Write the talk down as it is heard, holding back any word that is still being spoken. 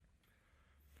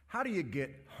How do you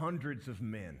get hundreds of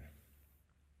men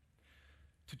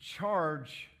to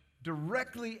charge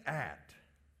directly at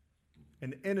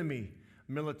an enemy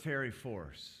military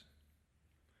force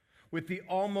with the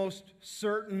almost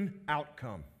certain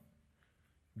outcome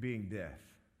being death?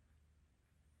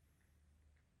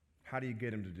 How do you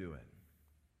get him to do it?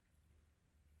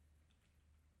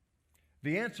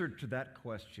 The answer to that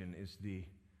question is the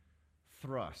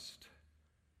thrust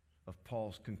of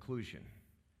Paul's conclusion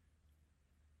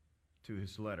to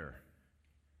his letter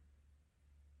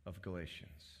of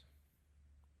Galatians.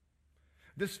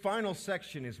 This final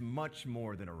section is much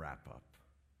more than a wrap-up.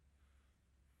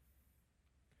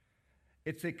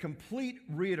 It's a complete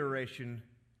reiteration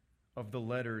of the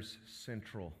letter's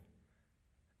central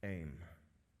aim.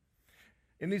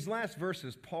 In these last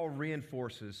verses, Paul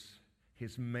reinforces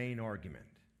his main argument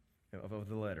of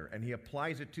the letter, and he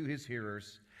applies it to his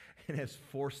hearers in as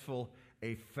forceful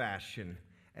a fashion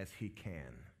as he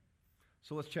can.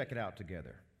 So let's check it out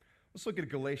together. Let's look at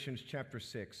Galatians chapter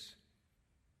 6,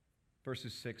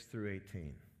 verses 6 through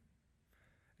 18.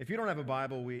 If you don't have a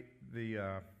Bible,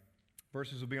 the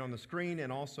verses will be on the screen,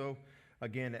 and also,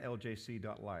 again, at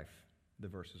ljc.life, the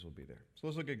verses will be there. So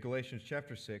let's look at Galatians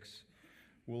chapter 6.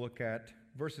 We'll look at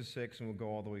verses 6, and we'll go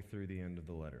all the way through the end of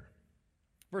the letter.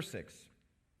 Verse 6.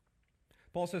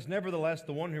 Paul says, "Nevertheless,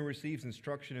 the one who receives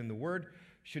instruction in the word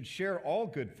should share all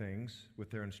good things with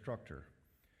their instructor.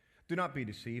 Do not be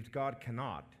deceived. God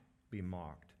cannot be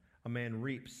mocked. A man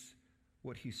reaps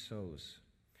what he sows.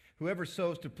 Whoever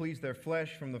sows to please their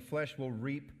flesh, from the flesh will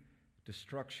reap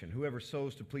destruction. Whoever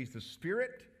sows to please the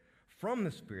Spirit, from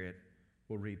the Spirit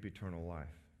will reap eternal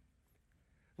life.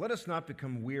 Let us not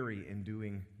become weary in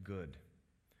doing good,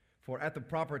 for at the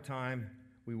proper time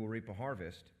we will reap a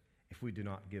harvest if we do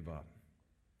not give up.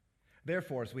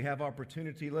 Therefore, as we have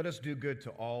opportunity, let us do good to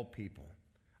all people,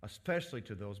 especially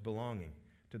to those belonging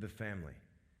to the family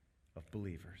of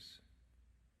believers."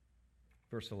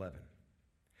 Verse 11.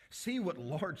 "See what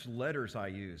large letters I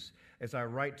use as I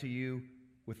write to you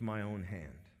with my own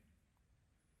hand.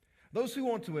 Those who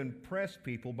want to impress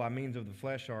people by means of the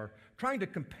flesh are trying to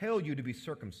compel you to be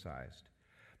circumcised.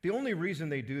 The only reason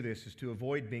they do this is to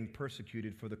avoid being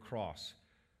persecuted for the cross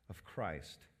of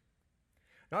Christ.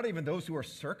 Not even those who are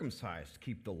circumcised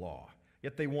keep the law,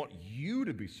 yet they want you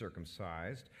to be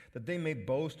circumcised, that they may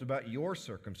boast about your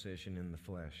circumcision in the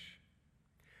flesh.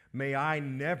 May I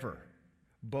never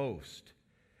boast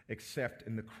except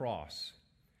in the cross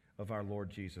of our Lord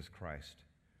Jesus Christ,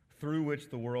 through which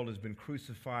the world has been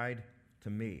crucified to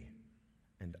me,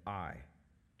 and I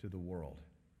to the world.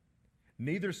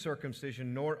 Neither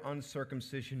circumcision nor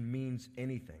uncircumcision means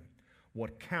anything.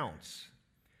 What counts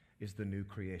is the new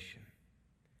creation.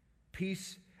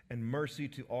 Peace and mercy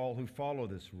to all who follow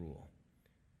this rule,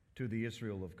 to the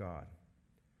Israel of God.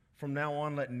 From now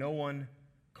on, let no one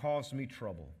cause me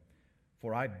trouble,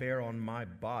 for I bear on my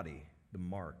body the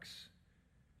marks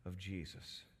of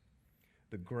Jesus.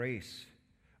 The grace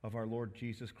of our Lord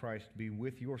Jesus Christ be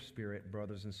with your spirit,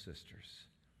 brothers and sisters.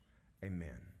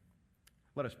 Amen."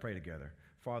 Let us pray together.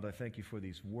 Father, I thank you for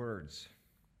these words.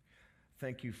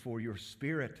 Thank you for your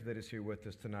Spirit that is here with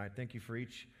us tonight. Thank you for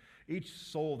each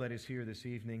soul that is here this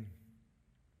evening.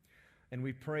 And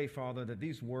we pray, Father, that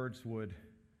these words would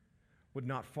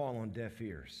not fall on deaf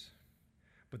ears,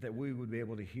 but that we would be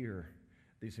able to hear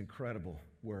these incredible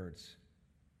words,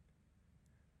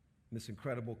 this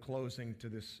incredible closing to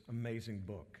this amazing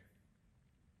book.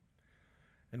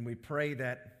 And we pray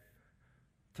that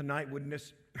tonight would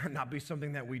not be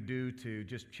something that we do to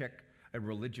just check a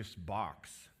religious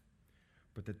box,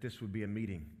 but that this would be a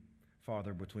meeting,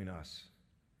 Father, between us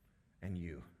and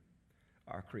you,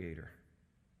 our Creator.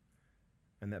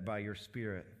 And that by your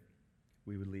Spirit,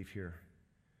 we would leave here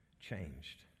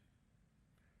changed.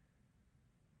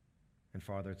 And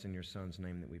Father, it's in your Son's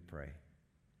name that we pray.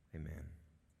 Amen.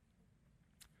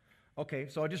 Okay,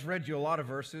 so I just read you a lot of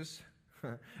verses,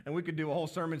 and we could do a whole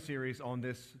sermon series on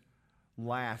this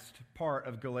last part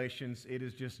of Galatians. It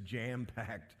is just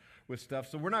jam-packed with stuff.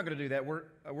 So we're not going to do that.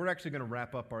 We're actually going to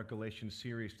wrap up our Galatians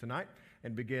series tonight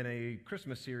and begin a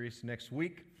Christmas series next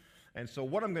week. And so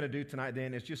what I'm going to do tonight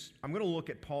then is I'm going to look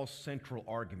at Paul's central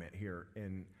argument here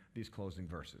in these closing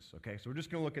verses. Okay, so we're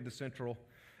just going to look at the central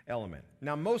element.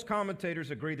 Now, most commentators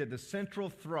agree that the central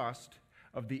thrust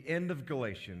of the end of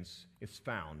Galatians is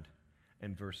found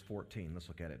in verse 14. Let's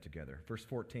look at it together. Verse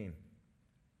 14.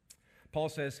 Paul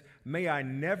says, "May I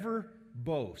never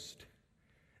boast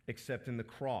except in the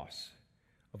cross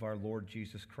of our Lord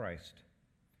Jesus Christ,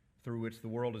 through which the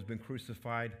world has been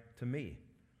crucified to me,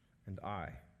 and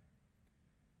I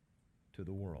to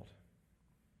the world."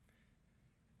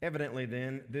 Evidently,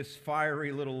 then, this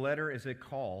fiery little letter is a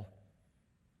call,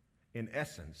 in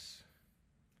essence,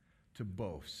 to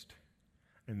boast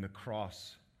in the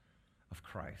cross of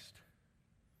Christ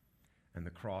and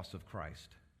the cross of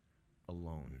Christ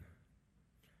alone.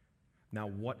 Now,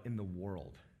 what in the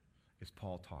world is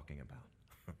Paul talking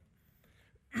about?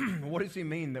 What does he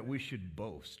mean that we should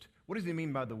boast? What does he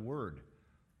mean by the word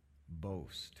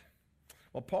boast?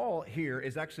 Well, Paul here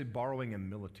is actually borrowing a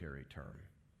military term.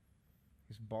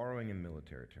 He's borrowing a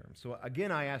military term. So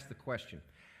again, I ask the question,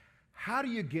 how do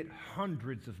you get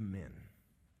hundreds of men,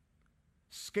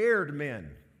 scared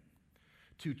men,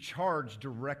 to charge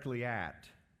directly at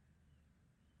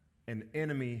an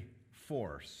enemy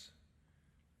force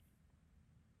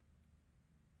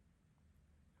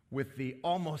with the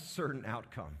almost certain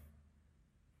outcome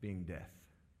being death?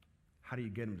 How do you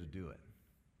get them to do it?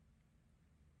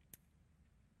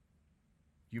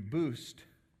 You boost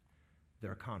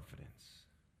their confidence.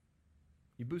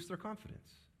 You boost their confidence.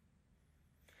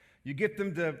 You get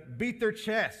them to beat their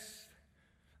chests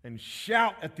and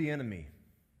shout at the enemy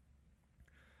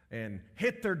and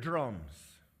hit their drums.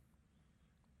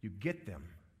 You get them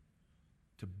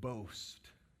to boast.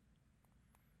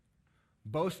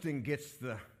 Boasting gets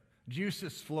the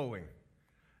juices flowing.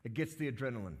 It gets the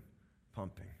adrenaline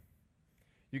pumping.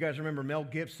 You guys remember Mel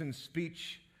Gibson's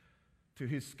speech to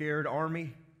his scared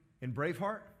army in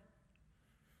Braveheart?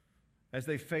 As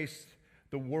they faced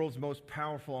the world's most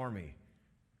powerful army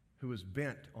who was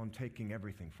bent on taking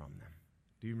everything from them.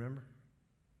 Do you remember?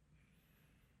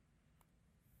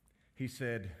 He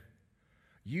said,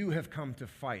 "You have come to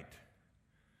fight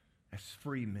as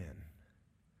free men,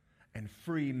 and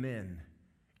free men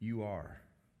you are.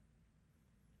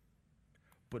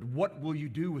 But what will you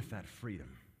do with that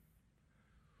freedom?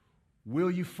 Will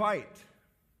you fight?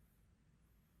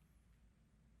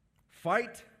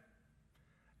 Fight,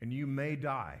 and you may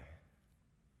die.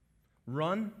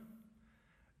 Run,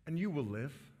 and you will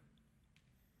live,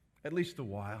 at least a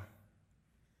while.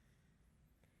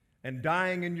 And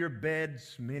dying in your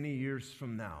beds many years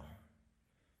from now,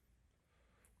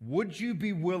 would you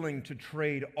be willing to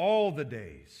trade all the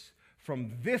days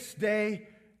from this day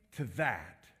to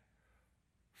that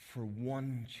for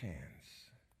one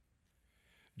chance?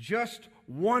 Just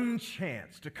one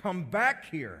chance to come back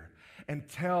here and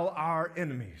tell our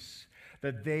enemies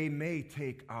that they may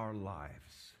take our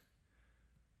lives,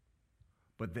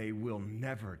 but they will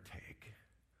never take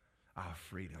our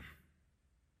freedom."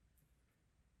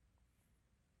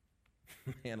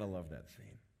 Man, I love that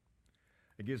scene.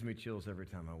 It gives me chills every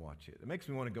time I watch it. It makes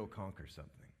me want to go conquer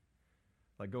something.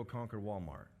 Like go conquer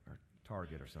Walmart or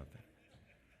Target or something.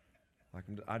 Like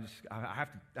I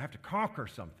have to conquer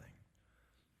something.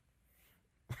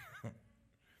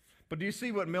 But do you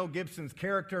see what Mel Gibson's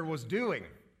character was doing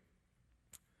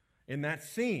in that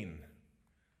scene?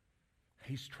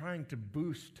 He's trying to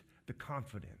boost the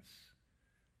confidence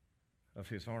of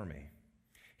his army.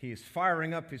 He is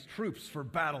firing up his troops for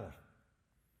battle.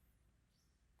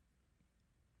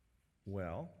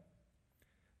 Well,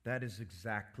 that is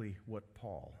exactly what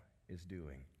Paul is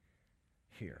doing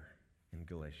here in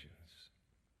Galatians.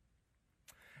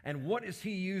 And what is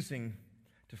he using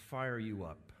to fire you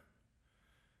up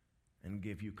and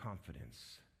give you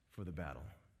confidence for the battle?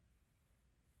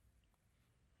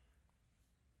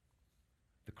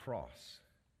 The cross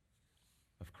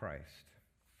of Christ.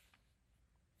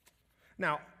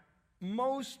 Now,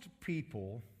 most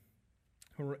people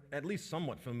who are at least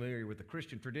somewhat familiar with the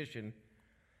Christian tradition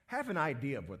have an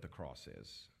idea of what the cross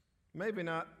is. Maybe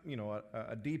not,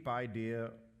 a deep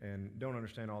idea and don't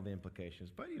understand all the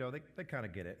implications, but, they kind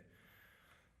of get it.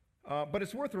 But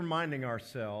it's worth reminding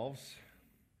ourselves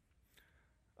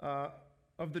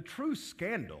of the true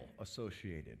scandal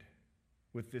associated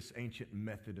with this ancient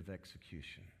method of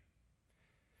execution.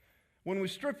 When we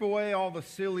strip away all the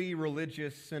silly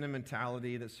religious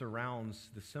sentimentality that surrounds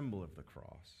the symbol of the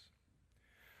cross,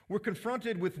 we're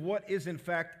confronted with what is in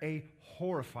fact a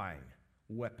horrifying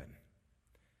weapon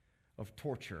of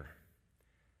torture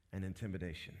and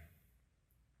intimidation.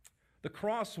 The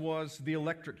cross was the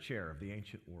electric chair of the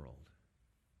ancient world,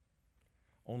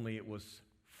 only it was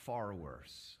far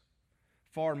worse,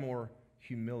 far more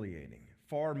humiliating,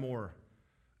 far more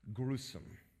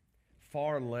gruesome,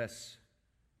 far less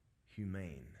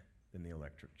humane than the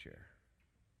electric chair.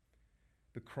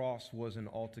 The cross was an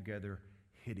altogether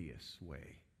hideous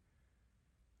way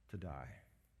to die.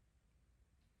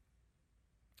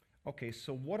 Okay,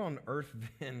 so what on earth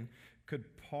then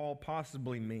could Paul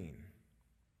possibly mean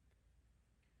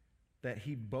that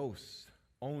he boasts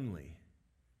only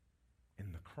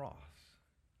in the cross?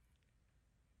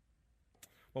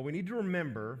 Well, we need to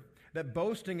remember that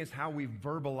boasting is how we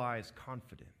verbalize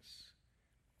confidence.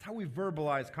 It's how we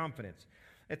verbalize confidence.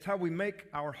 It's how we make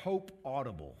our hope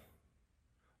audible.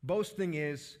 Boasting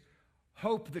is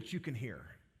hope that you can hear.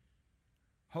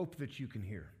 Hope that you can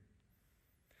hear.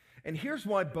 And here's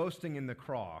why boasting in the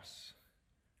cross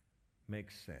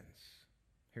makes sense.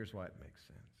 Here's why it makes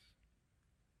sense.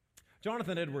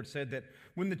 Jonathan Edwards said that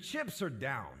when the chips are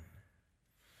down,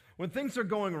 when things are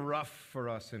going rough for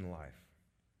us in life,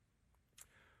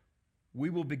 we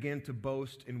will begin to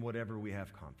boast in whatever we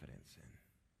have confidence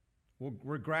in.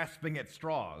 We're grasping at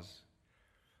straws,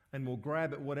 and we'll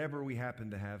grab at whatever we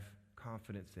happen to have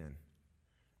confidence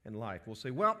in life. We'll say,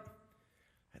 well,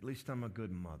 at least I'm a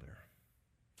good mother.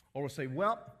 Or we'll say,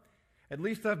 well, at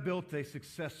least I've built a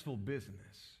successful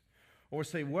business. Or we'll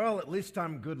say, well, at least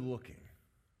I'm good looking.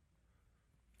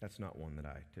 That's not one that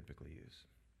I typically use.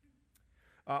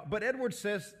 But Edwards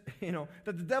says, that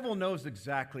the devil knows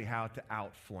exactly how to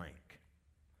outflank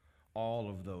all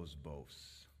of those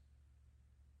boasts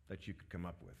that you could come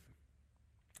up with.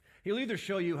 He'll either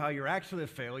show you how you're actually a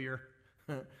failure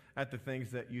at the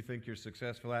things that you think you're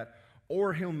successful at,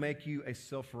 or he'll make you a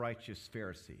self-righteous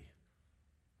Pharisee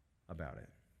about it.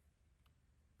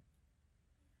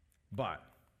 But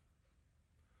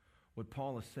what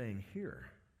Paul is saying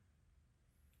here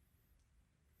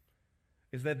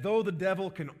is that though the devil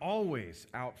can always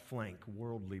outflank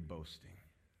worldly boasting,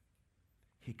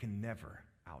 he can never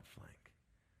outflank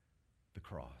the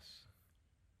cross.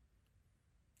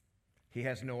 He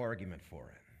has no argument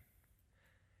for it.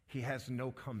 He has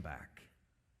no comeback.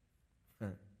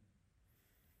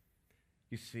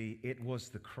 You see, it was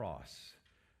the cross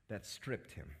that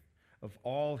stripped him of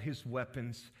all his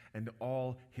weapons and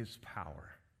all his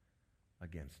power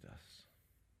against us.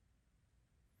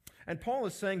 And Paul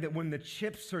is saying that when the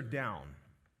chips are down,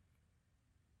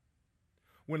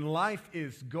 when life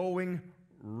is going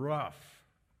rough,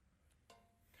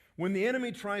 when the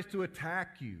enemy tries to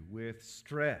attack you with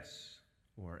stress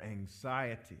or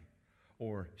anxiety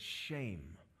or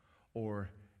shame or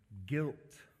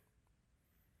guilt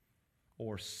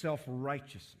or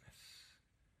self-righteousness,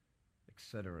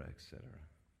 etc., etc.,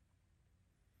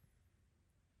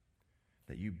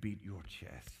 that you beat your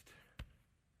chest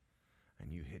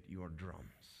and you hit your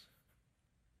drums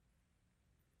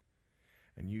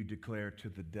and you declare to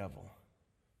the devil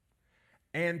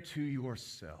and to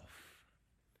yourself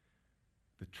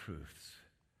the truths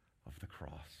of the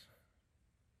cross.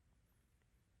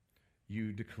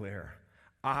 You declare,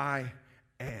 I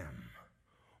am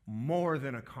more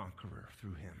than a conqueror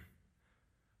through him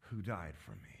who died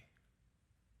for me.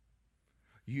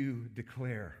 You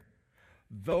declare,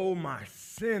 though my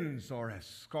sins are as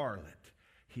scarlet,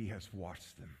 he has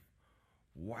washed them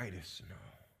white as snow.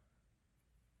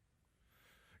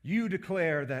 You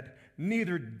declare that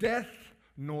neither death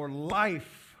nor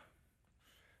life,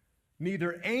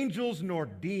 neither angels nor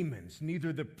demons,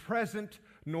 neither the present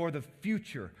nor the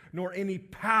future, nor any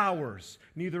powers,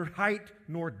 neither height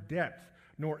nor depth,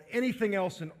 nor anything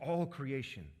else in all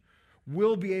creation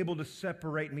will be able to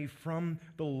separate me from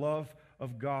the love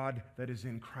of God that is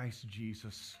in Christ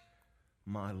Jesus,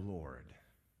 my Lord.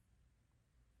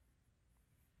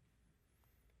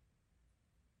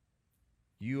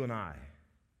 You and I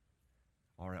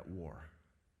are at war,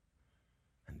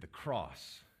 and the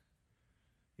cross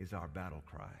is our battle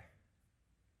cry.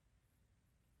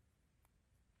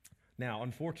 Now,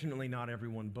 unfortunately, not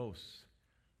everyone boasts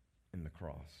in the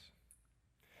cross.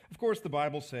 Of course, the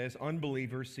Bible says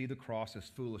unbelievers see the cross as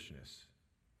foolishness.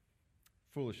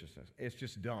 Foolishness. It's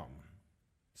just dumb,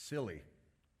 silly.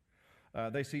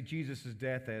 They see Jesus'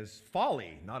 death as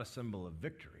folly, not a symbol of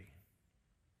victory.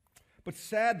 But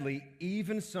sadly,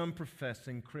 even some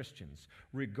professing Christians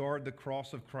regard the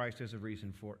cross of Christ as a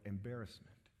reason for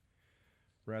embarrassment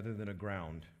rather than a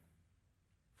ground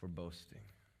for boasting.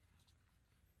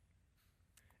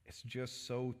 It's just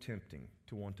so tempting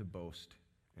to want to boast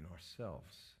in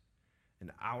ourselves,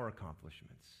 in our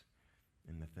accomplishments,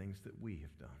 in the things that we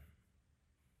have done.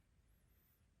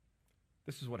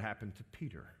 This is what happened to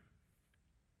Peter.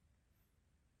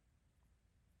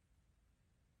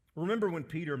 Remember when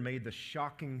Peter made the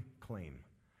shocking claim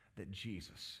that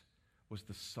Jesus was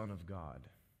the Son of God?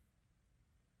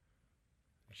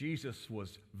 Jesus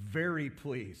was very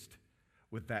pleased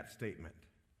with that statement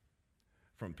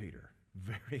from Peter.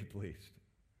 Very pleased.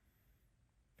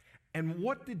 And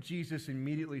what did Jesus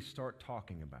immediately start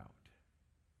talking about?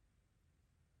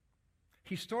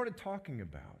 He started talking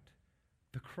about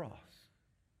the cross.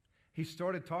 He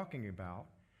started talking about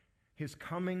his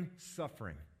coming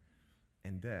suffering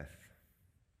and death.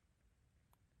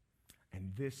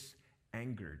 And this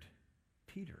angered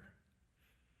Peter.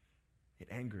 It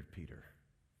angered Peter.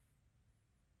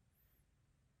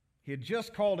 He had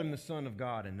just called him the Son of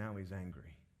God, and now he's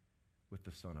angry with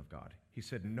the Son of God. He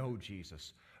said, "No,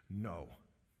 Jesus, no.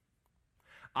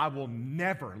 I will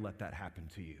never let that happen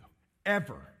to you,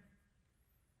 ever."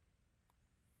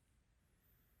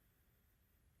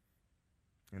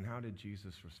 And how did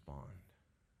Jesus respond?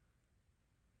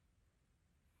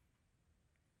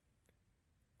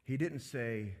 He didn't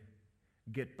say,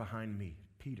 "Get behind me,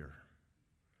 Peter."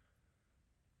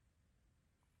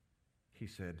 He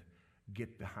said,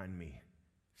 "Get behind me,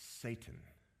 Satan.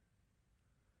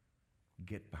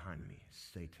 Get behind me,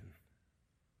 Satan."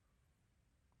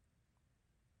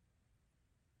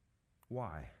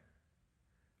 Why?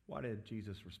 Why did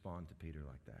Jesus respond to Peter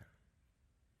like that?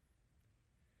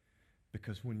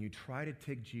 Because when you try to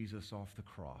take Jesus off the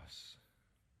cross,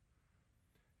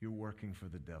 you're working for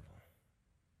the devil.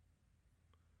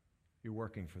 You're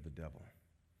working for the devil.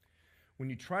 When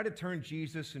you try to turn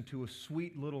Jesus into a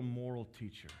sweet little moral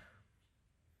teacher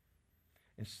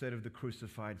instead of the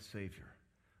crucified Savior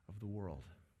of the world,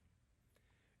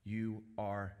 you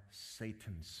are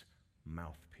Satan's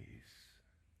mouthpiece.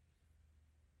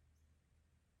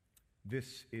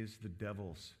 This is the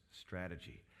devil's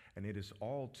strategy, and it is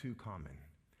all too common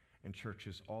in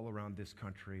churches all around this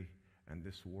country and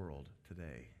this world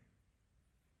today.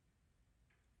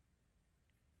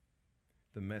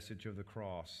 The message of the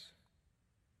cross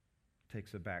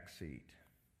takes a back seat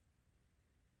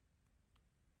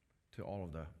to all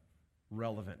of the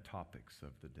relevant topics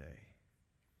of the day.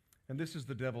 And this is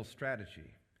the devil's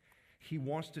strategy. He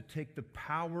wants to take the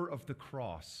power of the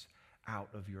cross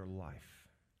out of your life.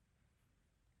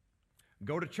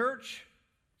 Go to church?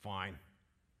 Fine.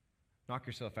 Knock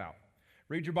yourself out.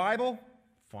 Read your Bible?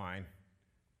 Fine.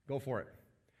 Go for it.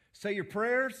 Say your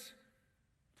prayers?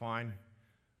 Fine.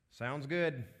 Sounds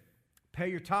good. Pay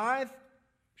your tithe?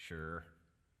 Sure.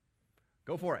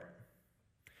 Go for it.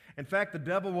 In fact, the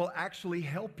devil will actually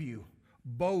help you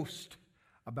boast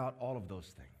about all of those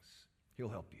things. He'll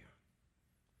help you.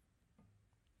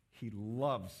 He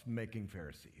loves making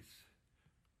Pharisees.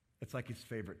 It's like his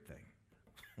favorite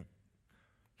thing.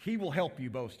 He will help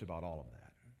you boast about all of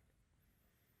that.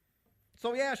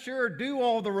 So yeah, sure, do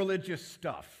all the religious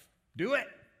stuff. Do it.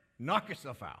 Knock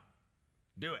yourself out.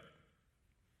 Do it.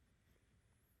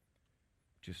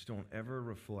 Just don't ever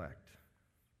reflect.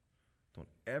 Don't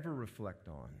ever reflect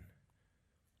on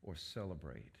or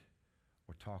celebrate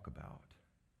or talk about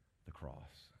the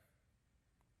cross.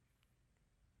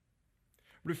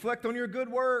 Reflect on your good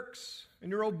works and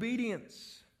your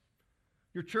obedience,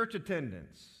 your church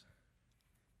attendance.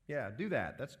 Yeah, do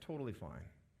that. That's totally fine.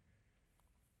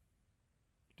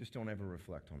 Just don't ever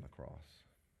reflect on the cross.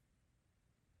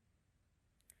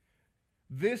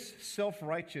 This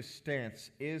self-righteous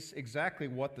stance is exactly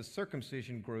what the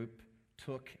circumcision group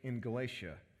took in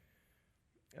Galatia.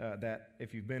 That,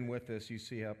 if you've been with us, you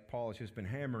see how Paul has just been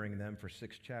hammering them for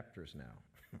 6 chapters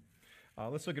now.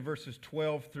 Let's look at verses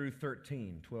 12 through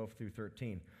 13. 12 through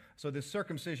 13. So this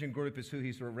circumcision group is who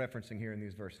he's referencing here in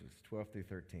these verses, 12 through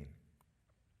 13.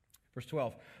 Verse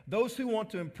 12, those who want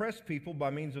to impress people by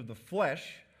means of the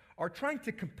flesh are trying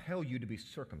to compel you to be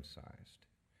circumcised.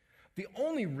 The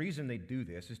only reason they do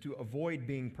this is to avoid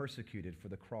being persecuted for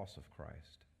the cross of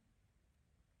Christ.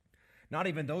 Not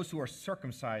even those who are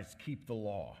circumcised keep the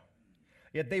law.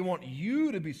 Yet they want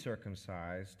you to be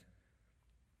circumcised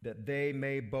that they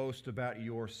may boast about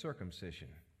your circumcision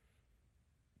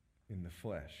in the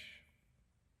flesh.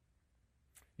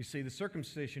 You see, the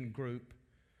circumcision group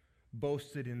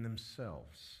boasted in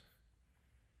themselves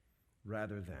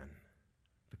rather than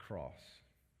the cross.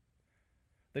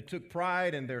 They took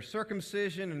pride in their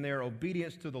circumcision and their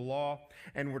obedience to the law,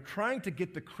 and were trying to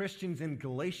get the Christians in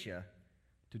Galatia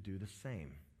to do the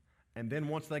same. And then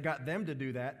once they got them to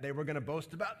do that, they were going to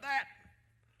boast about that.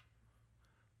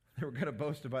 They were going to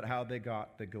boast about how they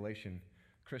got the Galatian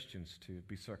Christians to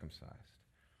be circumcised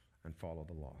and follow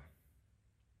the law.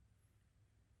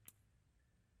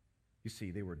 You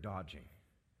see, they were dodging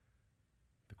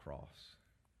the cross.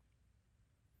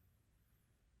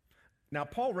 Now,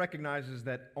 Paul recognizes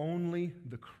that only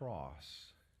the cross,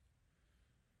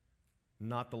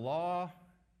 not the law,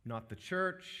 not the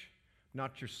church,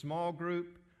 not your small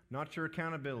group, not your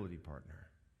accountability partner.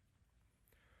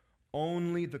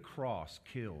 Only the cross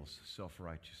kills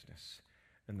self-righteousness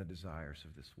and the desires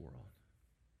of this world.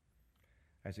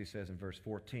 As he says in verse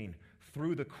 14,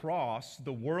 through the cross,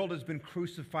 the world has been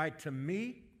crucified to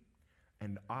me,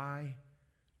 and I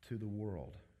to the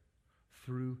world.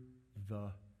 Through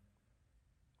the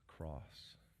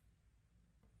cross.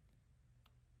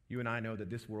 You and I know that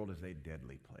this world is a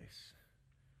deadly place.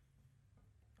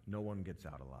 No one gets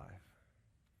out alive.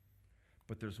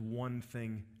 But there's one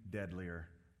thing deadlier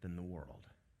than the world,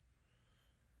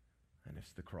 and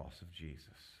it's the cross of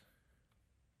Jesus.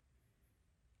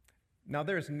 Now,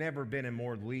 there's never been a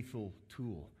more lethal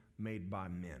tool made by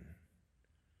men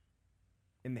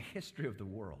in the history of the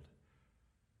world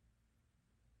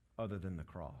other than the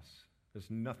cross. There's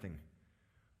nothing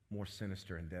more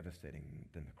sinister and devastating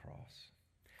than the cross.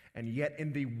 And yet,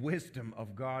 in the wisdom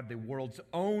of God, the world's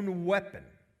own weapon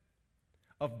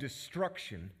of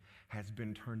destruction has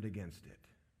been turned against it.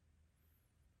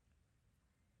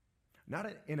 Not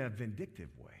in a vindictive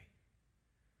way,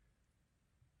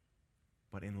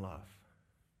 but in love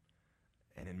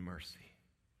and in mercy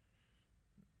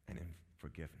and in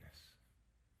forgiveness.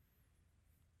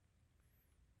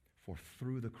 For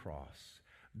through the cross,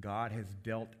 God has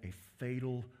dealt a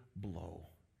fatal blow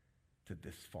to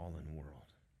this fallen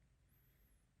world.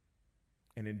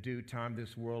 And in due time,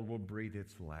 this world will breathe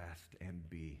its last and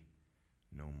be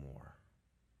no more.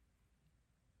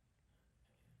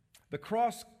 The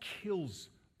cross kills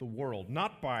the world,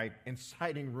 not by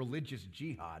inciting religious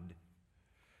jihad,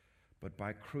 but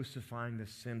by crucifying the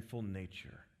sinful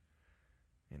nature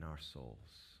in our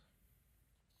souls.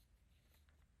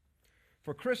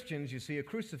 For Christians, you see, a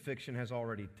crucifixion has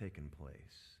already taken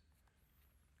place.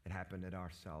 It happened at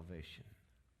our salvation.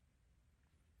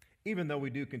 Even though we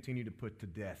do continue to put to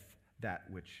death that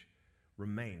which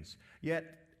remains. Yet,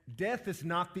 death is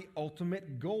not the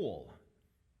ultimate goal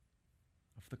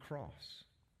of the cross.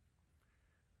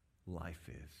 Life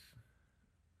is.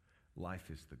 Life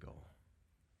is the goal.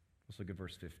 Let's look at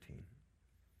verse 15.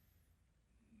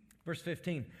 Verse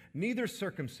 15, neither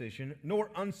circumcision nor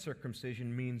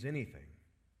uncircumcision means anything.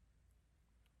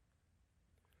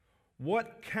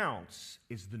 What counts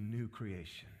is the new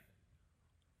creation.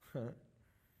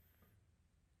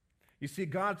 You see,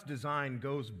 God's design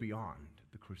goes beyond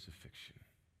the crucifixion.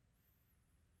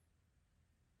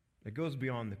 It goes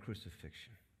beyond the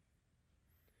crucifixion.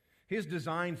 His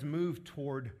designs move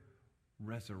toward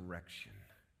resurrection,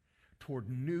 toward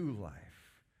new life,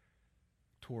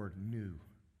 toward new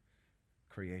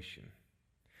creation.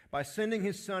 By sending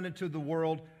his Son into the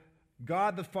world,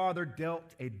 God the Father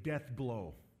dealt a death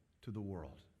blow to the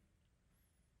world.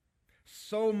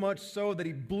 So much so that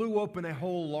he blew open a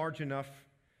hole large enough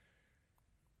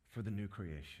for the new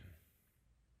creation.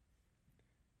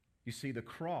 You see, the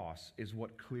cross is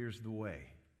what clears the way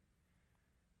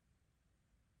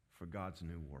for God's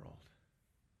new world.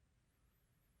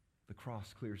 The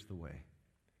cross clears the way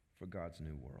for God's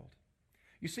new world.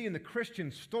 You see, in the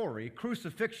Christian story,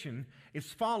 crucifixion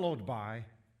is followed by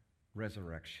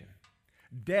resurrection.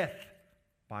 Death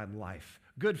by life.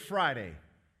 Good Friday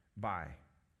by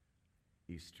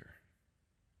Easter.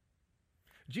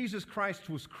 Jesus Christ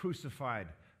was crucified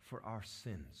for our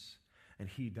sins, and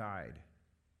he died,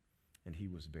 and he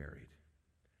was buried.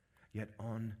 Yet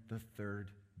on the third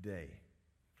day,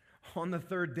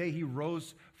 he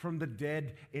rose from the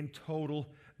dead in total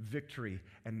victory,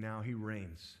 and now he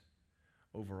reigns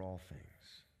over all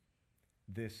things.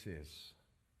 This is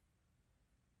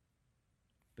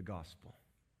the gospel.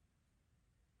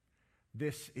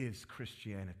 This is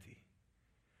Christianity.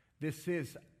 This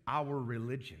is our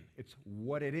religion. It's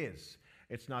what it is.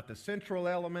 It's not the central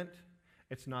element.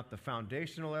 It's not the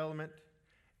foundational element.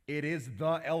 It is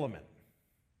the element.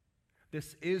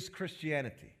 This is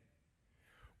Christianity.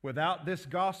 Without this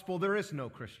gospel, there is no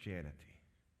Christianity.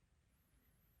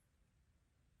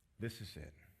 This is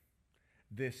it.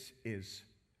 This is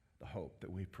the hope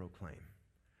that we proclaim.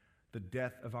 The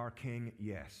death of our King,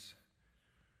 yes,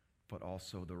 but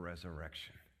also the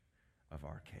resurrection of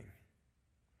our King,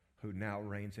 who now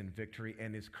reigns in victory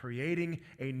and is creating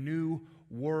a new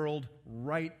world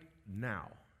right now.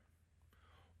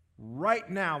 Right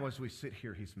now, as we sit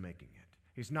here, he's making it.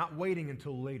 He's not waiting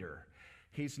until later.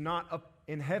 He's not up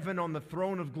in heaven on the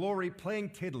throne of glory playing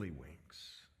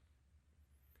tiddlywinks.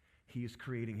 He is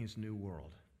creating his new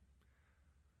world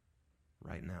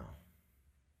right now.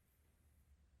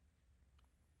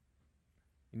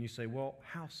 And you say, well,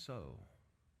 how so?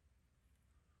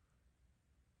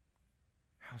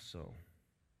 How so?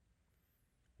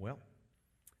 Well,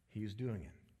 he is doing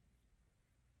it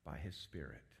by his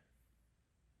Spirit.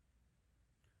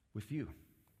 With you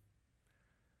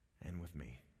and with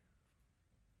me.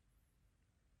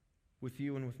 With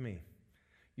you and with me.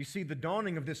 You see, the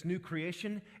dawning of this new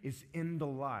creation is in the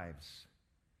lives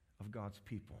of God's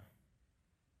people.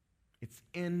 It's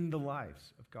in the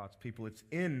lives of God's people. It's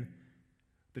in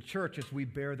the church as we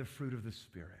bear the fruit of the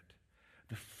Spirit,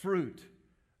 the fruit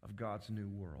of God's new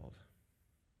world.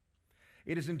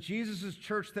 It is in Jesus'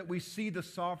 church that we see the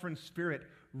sovereign Spirit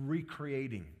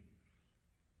recreating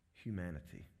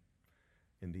humanity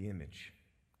in the image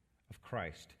of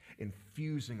Christ,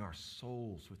 infusing our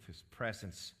souls with his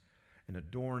presence and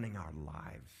adorning our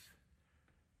lives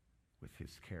with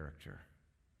his character.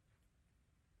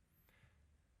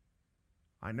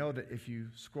 I know that if you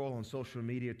scroll on social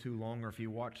media too long or if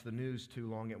you watch the news too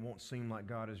long, it won't seem like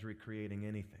God is recreating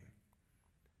anything.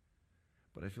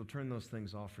 But if you'll turn those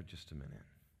things off for just a minute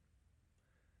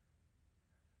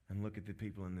and look at the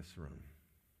people in this room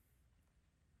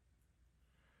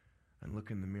and look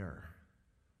in the mirror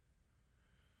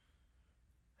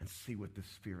and see what the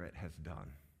Spirit has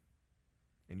done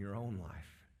in your own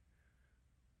life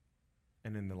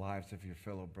and in the lives of your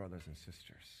fellow brothers and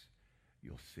sisters,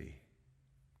 you'll see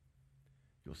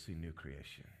new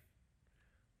creation.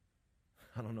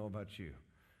 I don't know about you,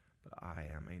 but I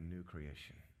am a new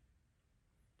creation.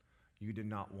 You did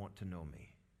not want to know me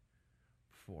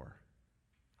before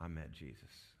I met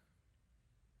Jesus.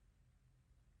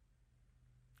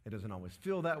 It doesn't always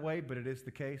feel that way, but it is the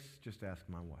case. Just ask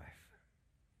my wife.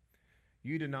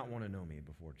 You did not want to know me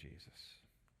before Jesus.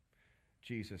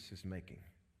 Jesus is making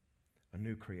a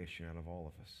new creation out of all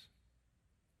of us.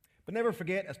 But never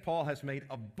forget, as Paul has made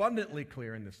abundantly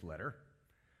clear in this letter,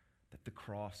 that the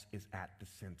cross is at the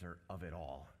center of it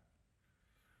all.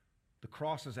 The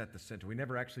cross is at the center. We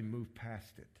never actually move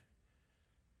past it.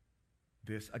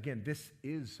 This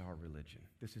is our religion.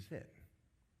 This is it.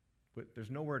 But there's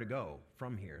nowhere to go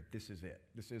from here. This is it.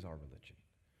 This is our religion.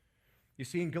 You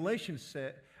see, in Galatians,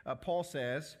 Paul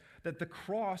says that the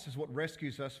cross is what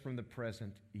rescues us from the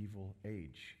present evil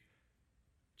age.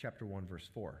 Chapter 1, verse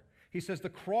 4. He says the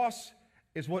cross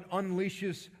is what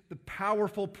unleashes the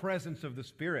powerful presence of the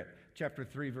Spirit. Chapter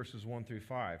 3, verses 1 through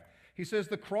 5. He says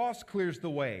the cross clears the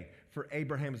way for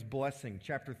Abraham's blessing.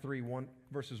 Chapter 3,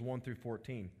 verses 1 through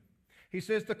 14. He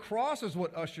says the cross is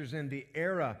what ushers in the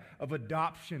era of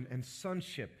adoption and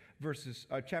sonship.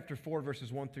 Chapter 4,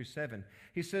 verses 1 through 7.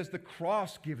 He says the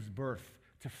cross gives birth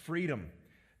to freedom.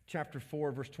 Chapter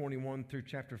 4, verse 21 through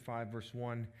chapter 5, verse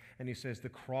 1. And he says the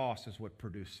cross is what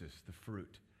produces the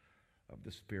fruit of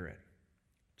the Spirit.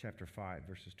 Chapter 5,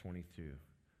 verses 22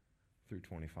 through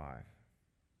 25.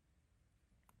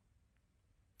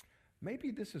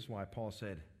 Maybe this is why Paul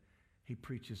said he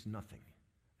preaches nothing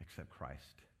except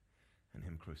Christ and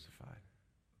him crucified.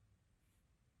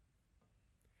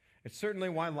 It's certainly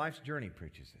why Life's Journey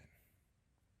preaches it.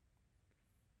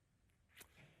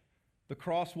 The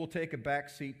cross will take a back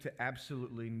seat to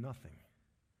absolutely nothing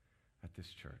at this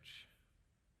church.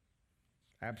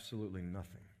 Absolutely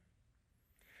nothing.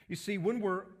 You see, when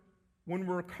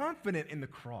we're confident in the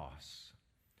cross,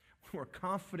 when we're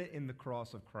confident in the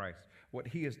cross of Christ, what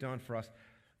he has done for us,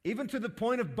 even to the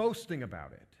point of boasting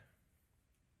about it,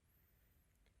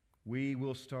 we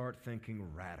will start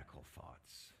thinking radical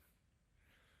thoughts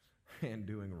and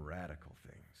doing radical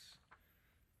things,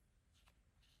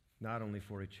 not only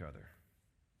for each other,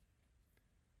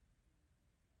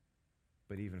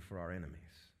 but even for our enemies.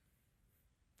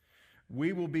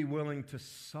 We will be willing to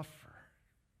suffer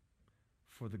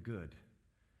for the good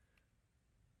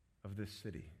of this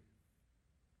city,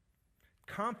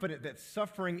 confident that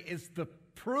suffering is the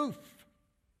proof.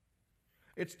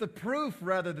 It's the proof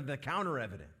rather than the counter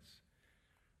evidence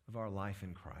of our life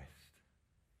in Christ.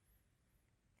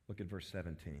 Look at verse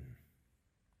 17.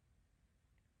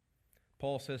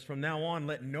 Paul says, "From now on,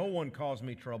 let no one cause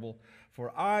me trouble,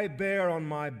 for I bear on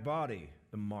my body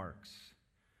the marks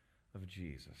of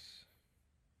Jesus."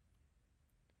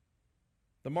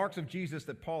 The marks of Jesus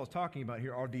that Paul is talking about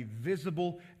here are the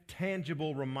visible,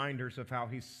 tangible reminders of how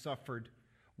he suffered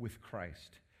with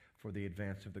Christ for the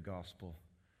advance of the gospel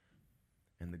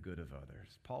and the good of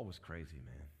others. Paul was crazy,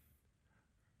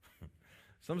 man.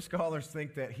 Some scholars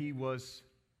think that he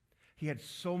had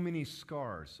so many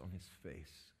scars on his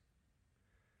face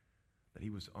that he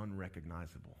was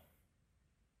unrecognizable.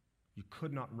 You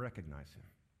could not recognize him.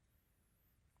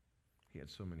 He had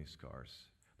so many scars.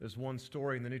 There's one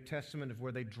story in the New Testament of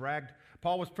where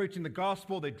Paul was preaching the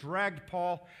gospel, they dragged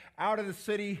Paul out of the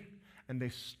city, and they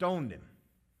stoned him.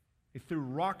 They threw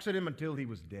rocks at him until he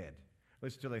was dead, at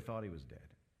least until they thought he was dead.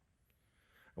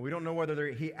 And we don't know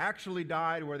whether he actually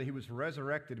died or whether he was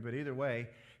resurrected, but either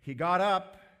way, he got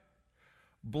up,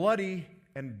 bloody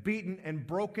and beaten and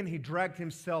broken. He dragged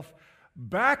himself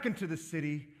back into the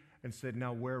city and said,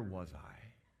 "Now where was I?"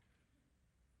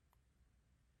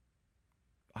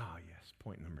 Yes,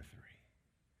 point number 3.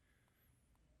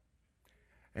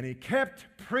 And he kept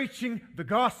preaching the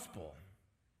gospel.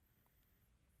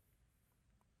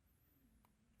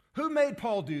 Who made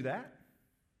Paul do that?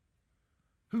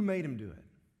 Who made him do it?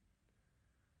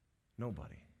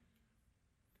 Nobody.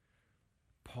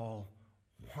 Paul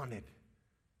wanted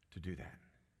to do that.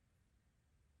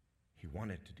 He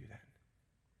wanted to do that.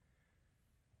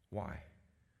 Why?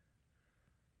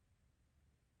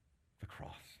 The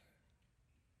cross.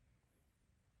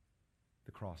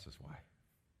 The cross is why.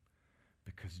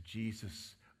 Because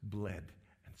Jesus bled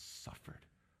and suffered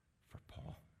for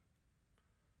Paul,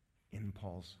 in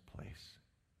Paul's place.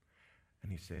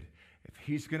 And he said, if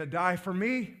he's going to die for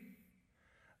me,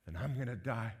 then I'm going to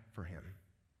die for him.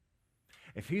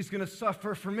 If he's going to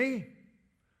suffer for me,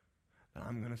 then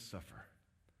I'm going to suffer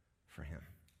for him.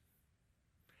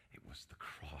 It was the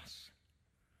cross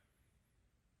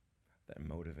that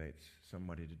motivates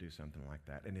somebody to do something like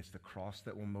that. And it's the cross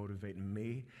that will motivate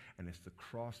me, and it's the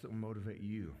cross that will motivate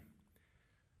you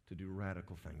to do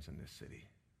radical things in this city.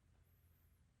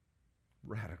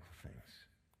 Radical things.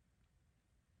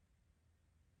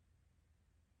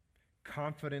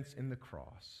 Confidence in the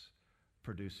cross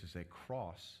produces a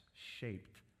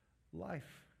cross-shaped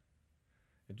life.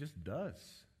 It just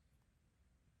does.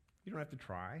 You don't have to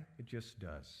try. It just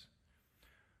does.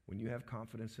 When you have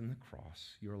confidence in the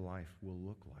cross, your life will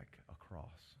look like a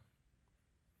cross.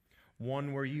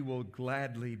 One where you will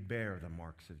gladly bear the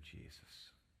marks of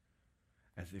Jesus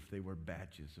as if they were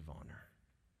badges of honor.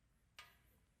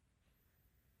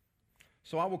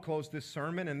 So I will close this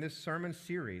sermon and this sermon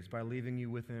series by leaving you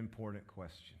with an important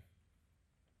question.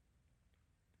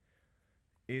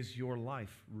 Is your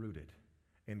life rooted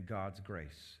in God's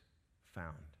grace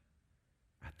found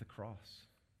at the cross?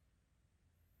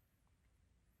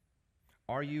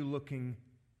 Are you looking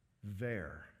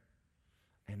there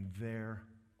and there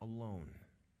alone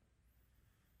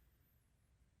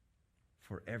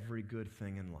for every good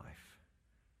thing in life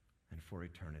and for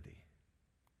eternity?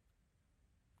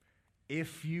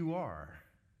 If you are,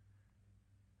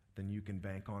 then you can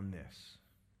bank on this.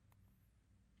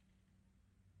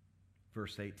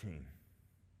 Verse 18.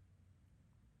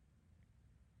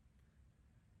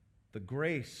 The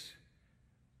grace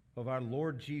of our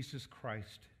Lord Jesus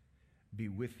Christ be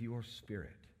with your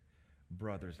spirit,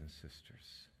 brothers and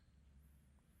sisters.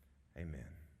 Amen.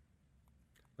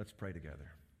 Let's pray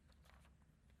together.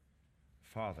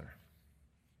 Father,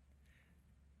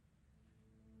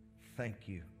 thank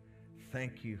you,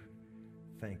 thank you,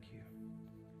 thank you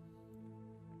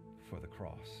for the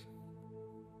cross.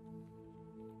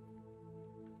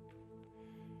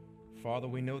 Father,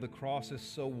 we know the cross is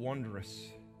so wondrous,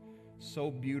 so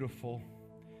beautiful,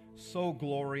 so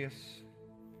glorious,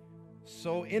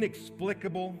 so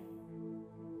inexplicable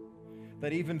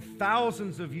that even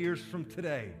thousands of years from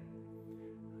today,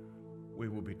 we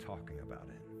will be talking about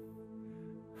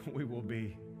it. We will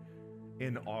be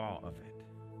in awe of it.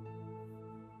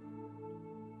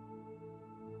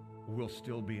 We'll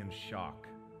still be in shock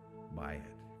by it.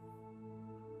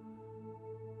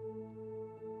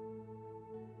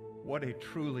 What a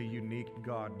truly unique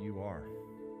God you are.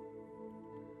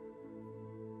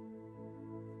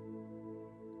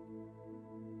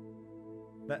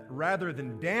 That rather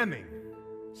than damning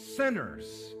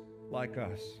sinners like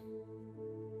us,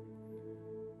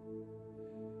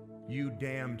 you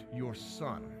damned your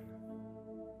Son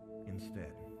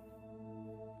instead.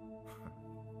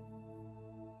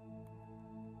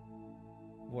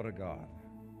 What a God.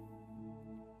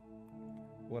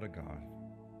 What a God.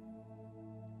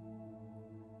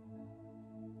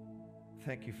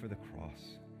 Thank you for the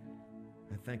cross.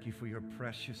 And thank you for your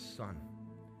precious Son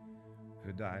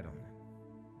who died on it.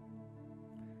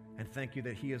 And thank you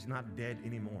that he is not dead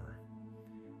anymore,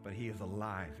 but he is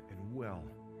alive and well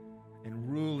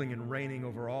and ruling and reigning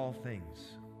over all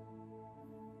things.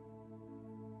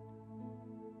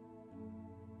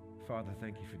 Father,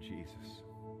 thank you for Jesus.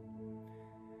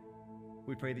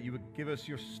 We pray that you would give us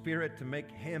your Spirit to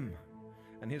make him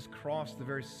and his cross the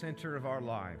very center of our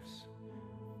lives,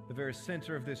 the very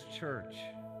center of this church.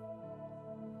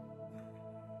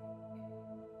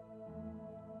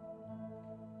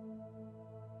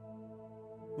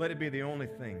 Let it be the only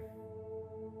thing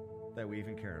that we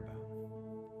even care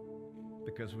about,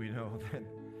 because we know that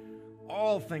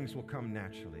all things will come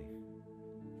naturally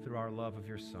through our love of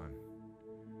your Son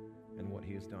and what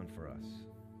he has done for us.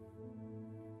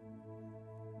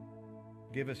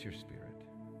 Give us your Spirit,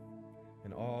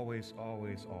 and always,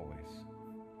 always, always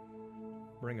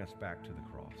bring us back to the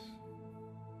cross.